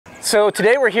So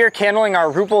today we're here candling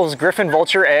our Rüppell's Griffon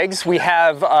vulture eggs. We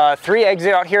have 3 eggs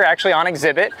out here actually on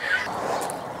exhibit.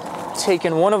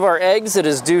 Taking one of our eggs that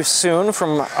is due soon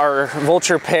from our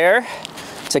vulture pair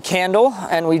to candle,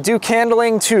 and we do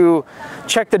candling to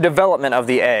check the development of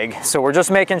the egg. So we're just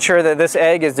making sure that this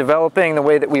egg is developing the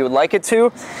way that we would like it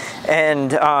to, and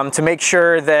to make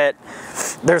sure that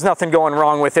there's nothing going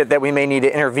wrong with it that we may need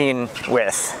to intervene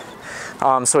with.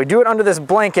 So we do it under this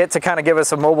blanket to kind of give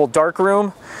us a mobile dark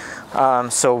room.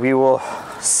 So we will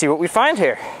see what we find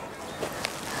here.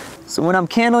 So when I'm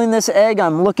candling this egg,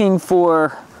 I'm looking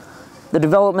for the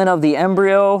development of the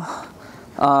embryo,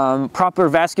 proper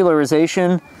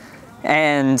vascularization,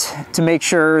 and to make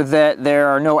sure that there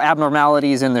are no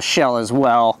abnormalities in the shell as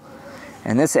well.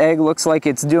 And this egg looks like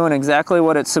it's doing exactly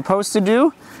what it's supposed to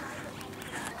do.